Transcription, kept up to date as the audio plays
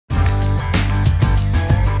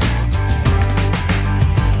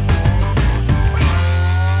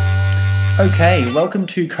Okay, welcome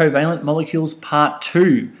to Covalent Molecules Part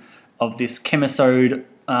 2 of this Chemisode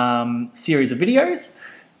series of videos.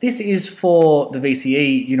 This is for the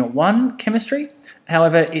VCE Unit 1 chemistry,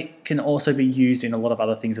 however it can also be used in a lot of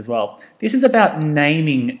other things as well. This is about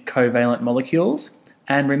naming covalent molecules,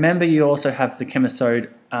 and remember you also have the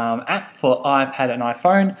Chemisode app for iPad and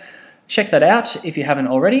iPhone. Check that out if you haven't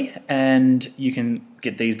already, and you can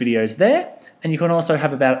get these videos there. And you can also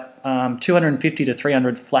have about 250 to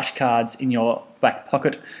 300 flashcards in your back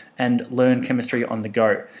pocket and learn chemistry on the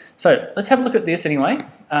go. So let's have a look at this anyway,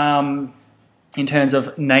 in terms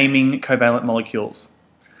of naming covalent molecules.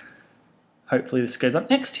 Hopefully this goes up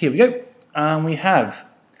next. Here we go.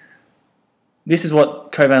 This is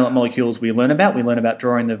what covalent molecules we learn about. We learn about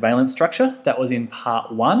drawing the valence structure. That was in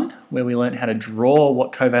part 1, where we learned how to draw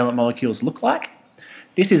what covalent molecules look like.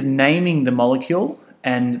 This is naming the molecule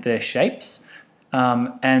and their shapes.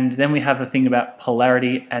 And then we have a thing about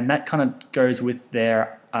polarity, and that kind of goes with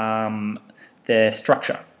their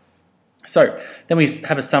structure. So then we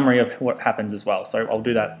have a summary of what happens as well. So I'll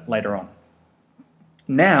do that later on.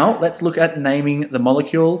 Now let's look at naming the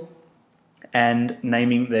molecule and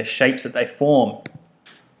naming the shapes that they form.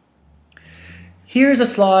 Here is a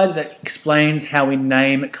slide that explains how we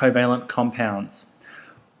name covalent compounds.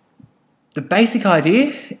 The basic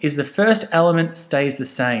idea is the first element stays the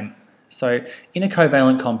same. So in a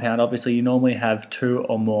covalent compound, obviously you normally have 2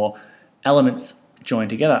 or more elements joined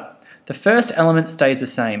together. The first element stays the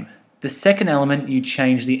same. The second element, you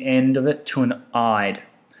change the end of it to an "-ide".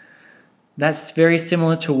 That's very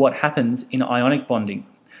similar to what happens in ionic bonding,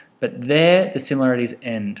 but there the similarities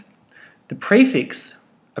end. A prefix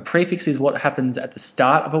is what happens at the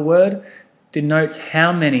start of a word, denotes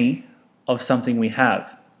how many of something we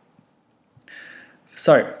have.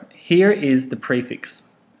 So here is the prefix.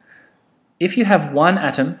 If you have 1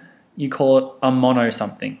 atom, you call it a mono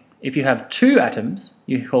something. If you have 2 atoms,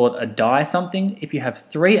 you call it a di something. If you have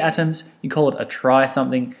 3 atoms, you call it a tri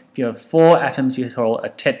something. If you have 4 atoms, you call it a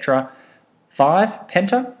tetra. 5,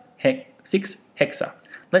 penta. 6, hexa.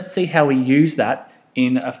 Let's see how we use that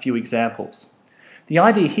in a few examples. The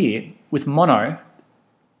idea here with mono,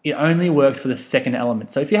 it only works for the second element.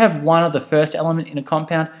 So if you have 1 of the first element in a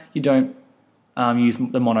compound, you don't use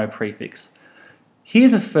the mono prefix.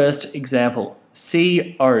 Here's the first example,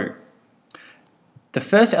 CO. The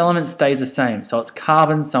first element stays the same, so it's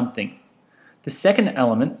carbon something. The second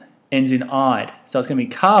element ends in "-ide, so it's going to be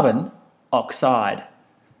carbon oxide.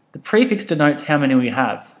 The prefix denotes how many we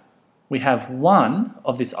have. We have 1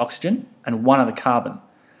 of this oxygen and 1 of the carbon.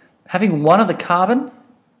 Having 1 of the carbon,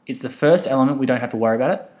 it's the first element, we don't have to worry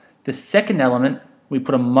about it. The second element, we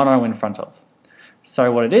put a mono in front of.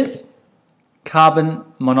 So what it is, carbon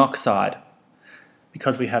monoxide.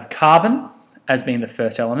 Because we have carbon as being the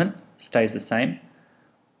first element, stays the same.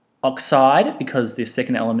 Oxide, because the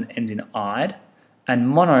second element ends in "-ide. And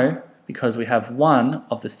mono, because we have 1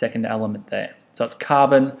 of the second element there. So it's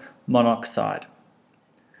carbon monoxide.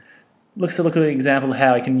 Let's look at an example of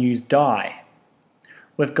how I can use di.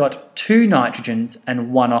 We've got 2 nitrogens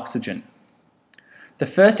and 1 oxygen. The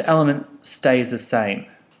first element stays the same,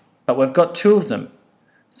 but we've got 2 of them.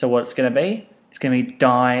 So what it's going to be? It's going to be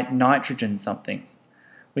dinitrogen something.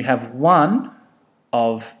 We have 1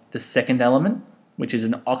 of the second element, which is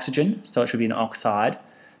an oxygen, so it should be an oxide.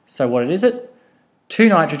 So what is it? 2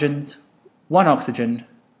 nitrogens, 1 oxygen,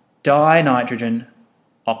 dinitrogen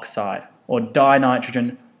oxide, or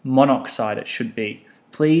dinitrogen monoxide it should be.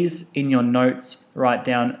 Please, in your notes, write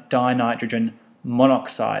down dinitrogen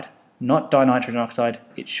monoxide, not dinitrogen oxide.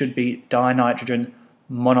 It should be dinitrogen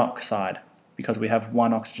monoxide, because we have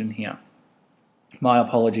 1 oxygen here. My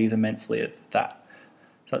apologies immensely for that.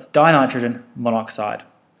 So it's dinitrogen monoxide.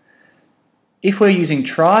 If we're using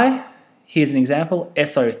tri, here's an example,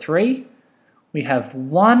 SO3. We have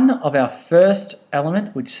 1 of our first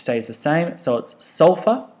element, which stays the same, so it's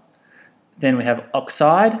sulfur. Then we have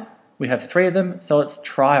oxide. We have 3 of them, so it's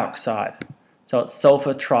trioxide. So it's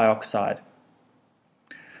sulfur trioxide.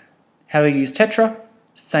 How do we use tetra?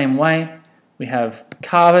 Same way. We have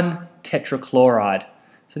carbon tetrachloride.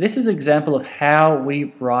 So this is an example of how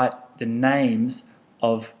we write the names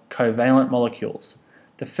of covalent molecules.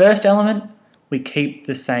 The first element, we keep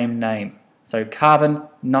the same name. So carbon,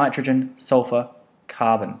 nitrogen, sulfur,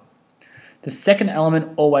 carbon. The second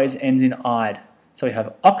element always ends in "-ide. So we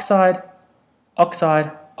have oxide,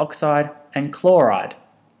 oxide, oxide, and chloride.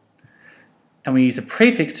 And we use a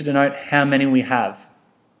prefix to denote how many we have.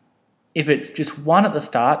 If it's just 1 at the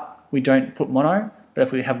start, we don't put mono, but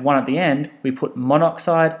if we have 1 at the end, we put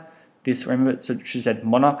monoxide. This, remember, so she said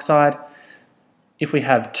monoxide. If we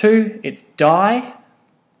have 2, it's di.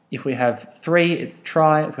 If we have 3, it's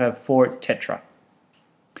tri. If we have 4, it's tetra.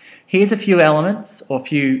 Here's a few elements or a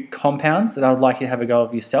few compounds that I would like you to have a go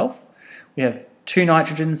of yourself. We have 2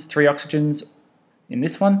 nitrogens, 3 oxygens in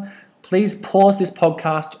this one. Please pause this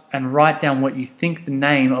podcast and write down what you think the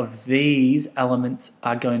name of these elements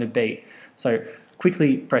are going to be. So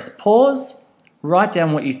quickly press pause, write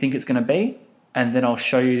down what you think it's going to be, and then I'll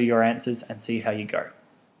show you your answers and see how you go.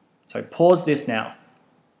 So pause this now.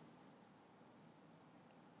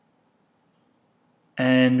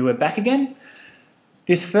 And we're back again.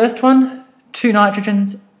 This first one, 2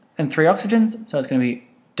 nitrogens and 3 oxygens, so it's going to be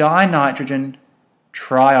dinitrogen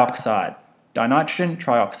trioxide. Dinitrogen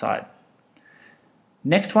trioxide.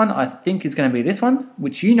 Next one I think is going to be this one,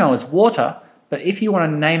 which you know as water, but if you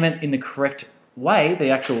want to name it in the correct way, the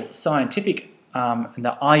actual scientific and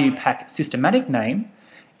the IUPAC systematic name,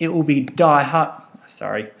 it will be dihydrogen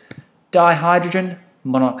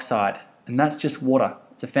monoxide, and that's just water.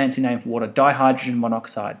 It's a fancy name for water, dihydrogen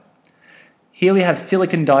monoxide. Here we have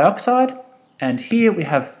silicon dioxide, and here we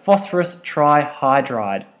have phosphorus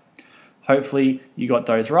trihydride. Hopefully you got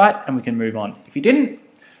those right and we can move on. If you didn't,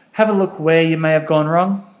 have a look where you may have gone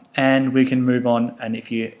wrong and we can move on. And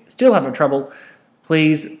if you still have trouble,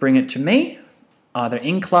 please bring it to me, either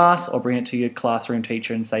in class or bring it to your classroom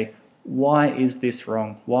teacher and say, why is this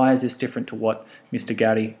wrong? Why is this different to what Mr.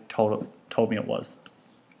 Gowdy told me it was?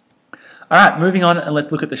 All right, moving on, and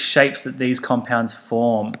let's look at the shapes that these compounds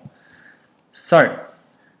form. So,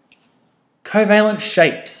 covalent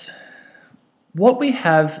shapes. What we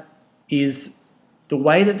have is the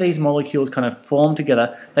way that these molecules kind of form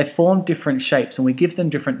together, they form different shapes and we give them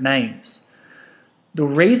different names. The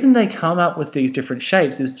reason they come up with these different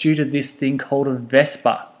shapes is due to this thing called a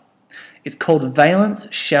VESPA. It's called Valence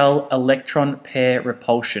Shell Electron Pair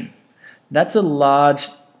Repulsion. That's a large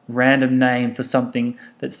random name for something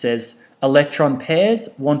that says electron pairs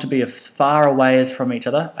want to be as far away as from each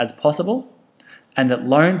other as possible, and that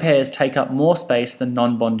lone pairs take up more space than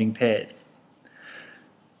non-bonding pairs.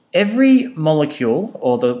 Every molecule,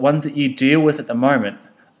 or the ones that you deal with at the moment,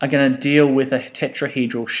 are going to deal with a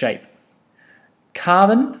tetrahedral shape.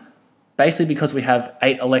 Carbon, basically because we have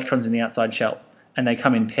 8 electrons in the outside shell, and they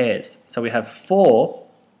come in pairs. So we have 4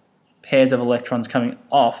 pairs of electrons coming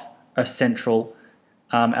off a central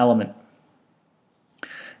element.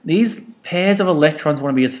 These pairs of electrons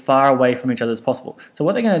want to be as far away from each other as possible. So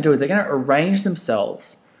what they're going to do is they're going to arrange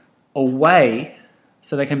themselves away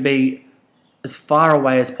so they can be as far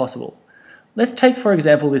away as possible. Let's take, for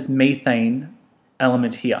example, this methane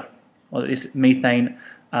element here, or this methane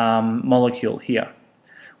molecule here.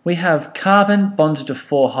 We have carbon bonded to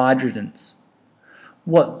 4 hydrogens.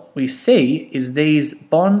 What we see is these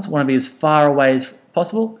bonds want to be as far away as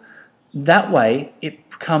possible. That way, it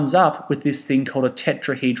comes up with this thing called a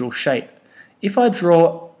tetrahedral shape. If I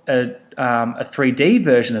draw a 3D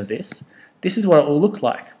version of this, this is what it will look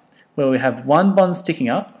like, where we have one bond sticking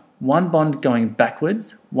up, one bond going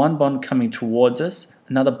backwards, one bond coming towards us,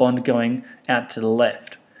 another bond going out to the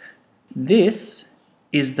left. This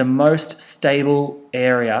is the most stable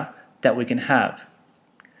area that we can have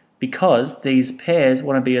because these pairs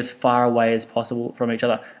want to be as far away as possible from each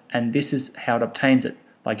other, and this is how it obtains it,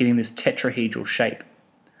 by getting this tetrahedral shape.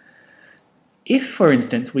 If, for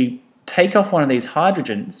instance, we take off one of these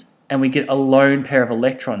hydrogens and we get a lone pair of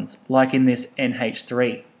electrons, like in this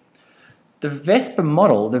NH3, the VESPA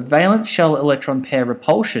model, the valence shell electron pair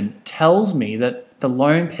repulsion, tells me that the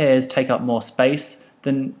lone pairs take up more space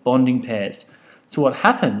than bonding pairs. So what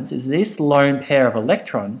happens is this lone pair of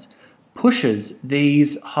electrons pushes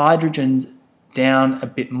these hydrogens down a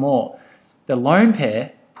bit more. The lone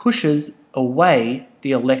pair pushes away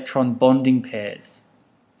the electron bonding pairs.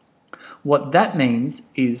 What that means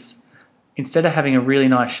is, instead of having a really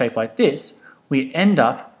nice shape like this, we end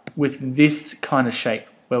up with this kind of shape,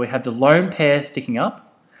 where we have the lone pair sticking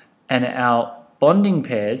up and our bonding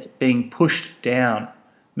pairs being pushed down,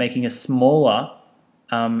 making a smaller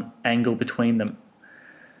angle between them.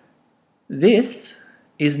 This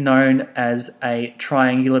is known as a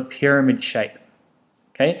triangular pyramid shape,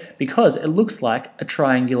 okay? Because it looks like a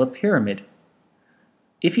triangular pyramid.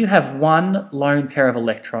 If you have one lone pair of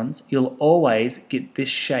electrons, you'll always get this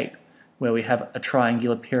shape where we have a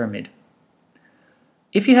triangular pyramid.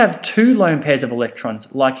 If you have 2 lone pairs of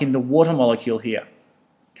electrons, like in the water molecule here,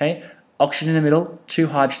 okay, oxygen in the middle, 2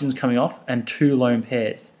 hydrogens coming off, and 2 lone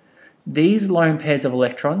pairs. These lone pairs of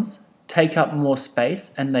electrons take up more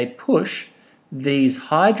space and they push these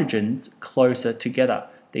hydrogens closer together,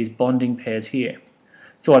 these bonding pairs here.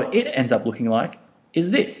 So what it ends up looking like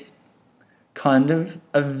is this, kind of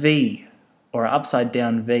a V, or an upside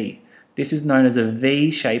down V. This is known as a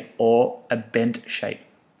V shape or a bent shape.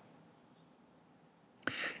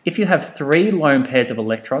 If you have 3 lone pairs of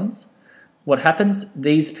electrons, what happens,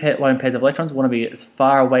 these lone pairs of electrons want to be as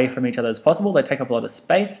far away from each other as possible. They take up a lot of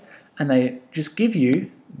space, and they just give you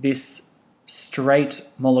this straight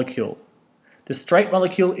molecule. The straight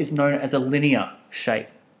molecule is known as a linear shape.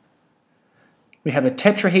 We have a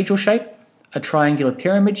tetrahedral shape, a triangular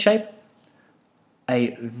pyramid shape,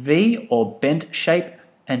 a V or bent shape,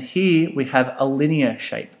 and here we have a linear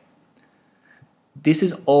shape. This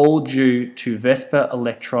is all due to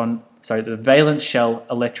the valence shell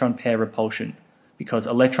electron pair repulsion, because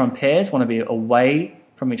electron pairs want to be away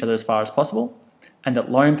from each other as far as possible, and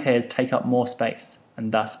that lone pairs take up more space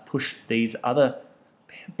and thus push these other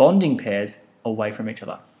bonding pairs away from each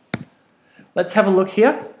other. Let's have a look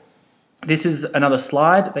here. This is another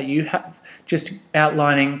slide that you have, just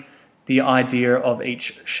outlining the idea of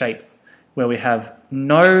each shape, where we have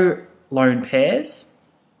no lone pairs.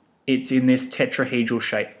 It's in this tetrahedral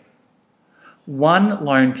shape. One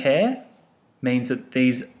lone pair means that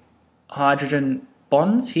these hydrogen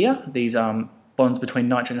bonds here, these bonds between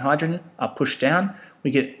nitrogen and hydrogen, are pushed down.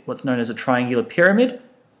 We get what's known as a triangular pyramid.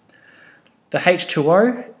 The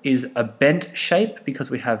H2O is a bent shape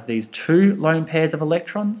because we have these 2 lone pairs of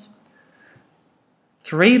electrons.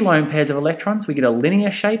 3 lone pairs of electrons, we get a linear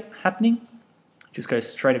shape happening. It just goes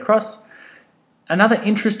straight across. Another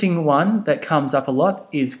interesting one that comes up a lot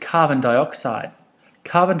is carbon dioxide.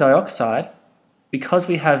 Carbon dioxide, because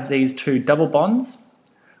we have these 2 double bonds,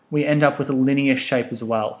 we end up with a linear shape as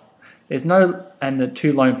well. And the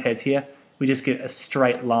 2 lone pairs here, we just get a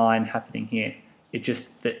straight line happening here. It's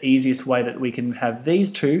just the easiest way that we can have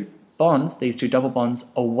these 2 bonds, these 2 double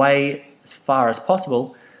bonds, away as far as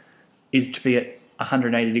possible, is to be at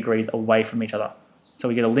 180 degrees away from each other. So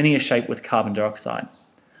we get a linear shape with carbon dioxide.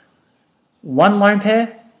 1 lone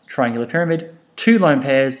pair, triangular pyramid. 2 lone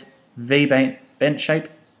pairs, V bent shape.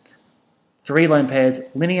 3 lone pairs,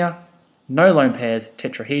 linear. No lone pairs,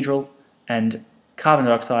 tetrahedral. And carbon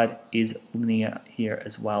dioxide is linear here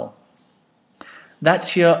as well.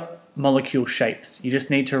 That's your molecule shapes. You just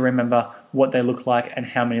need to remember what they look like and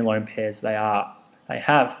how many lone pairs they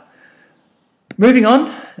have. Moving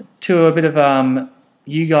on to a bit of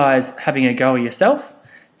you guys having a go at yourself.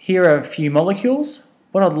 Here are a few molecules.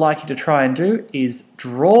 What I'd like you to try and do is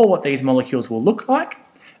draw what these molecules will look like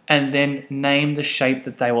and then name the shape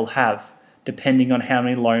that they will have, depending on how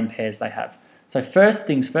many lone pairs they have. So first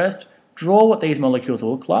things first, draw what these molecules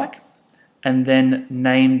will look like and then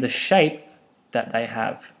name the shape that they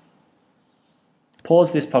have.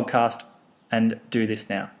 Pause this podcast and do this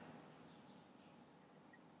now.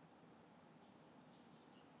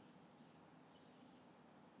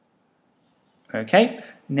 Okay,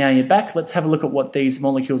 now you're back. Let's have a look at what these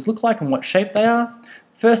molecules look like and what shape they are.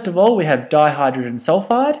 First of all, we have dihydrogen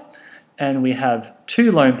sulfide, and we have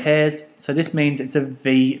 2 lone pairs, so this means it's a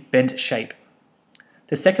V bent shape.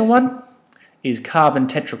 The second one is carbon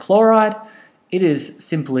tetrachloride. It is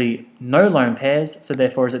simply no lone pairs, so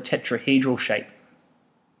therefore is a tetrahedral shape.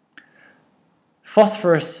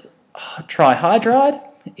 Phosphorus trihydride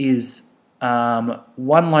is 1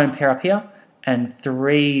 lone pair up here and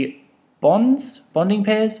 3 bonding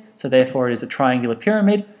pairs, so therefore it is a triangular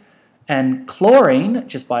pyramid. And chlorine,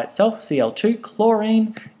 just by itself, Cl2,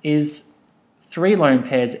 chlorine is 3 lone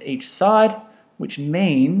pairs each side, which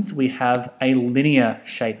means we have a linear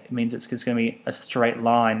shape. It means it's just going to be a straight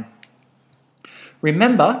line.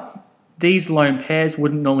 Remember, these lone pairs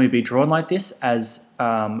wouldn't normally be drawn like this as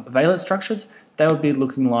valence structures. They would be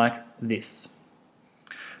looking like this.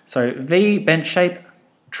 So V bent shape,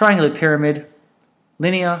 triangular pyramid,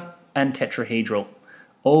 linear, and tetrahedral,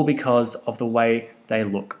 all because of the way they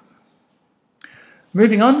look.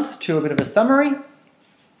 Moving on to a bit of a summary.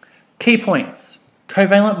 Key points.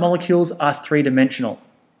 Covalent molecules are 3-dimensional.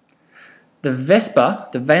 The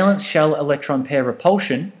VESPA, the valence shell electron pair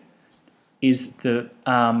repulsion, is the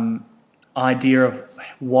idea of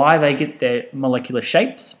why they get their molecular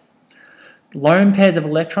shapes. Lone pairs of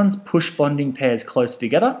electrons push bonding pairs closer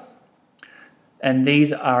together, and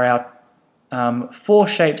these are our 4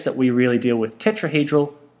 shapes that we really deal with: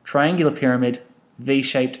 tetrahedral, triangular pyramid,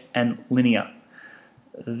 V-shaped, and linear.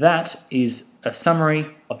 That is a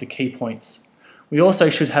summary of the key points. We also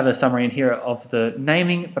should have a summary in here of the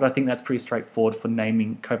naming, but I think that's pretty straightforward for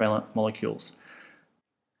naming covalent molecules.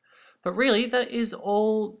 But really, that is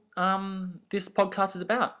all this podcast is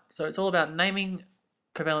about. So it's all about naming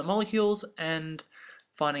covalent molecules and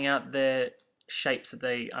finding out their shapes that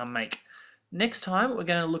they make. Next time, we're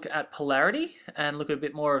going to look at polarity and look at a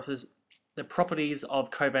bit more of the properties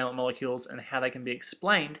of covalent molecules and how they can be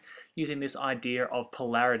explained using this idea of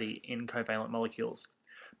polarity in covalent molecules.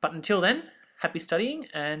 But until then, Happy studying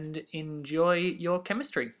and enjoy your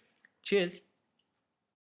chemistry. Cheers.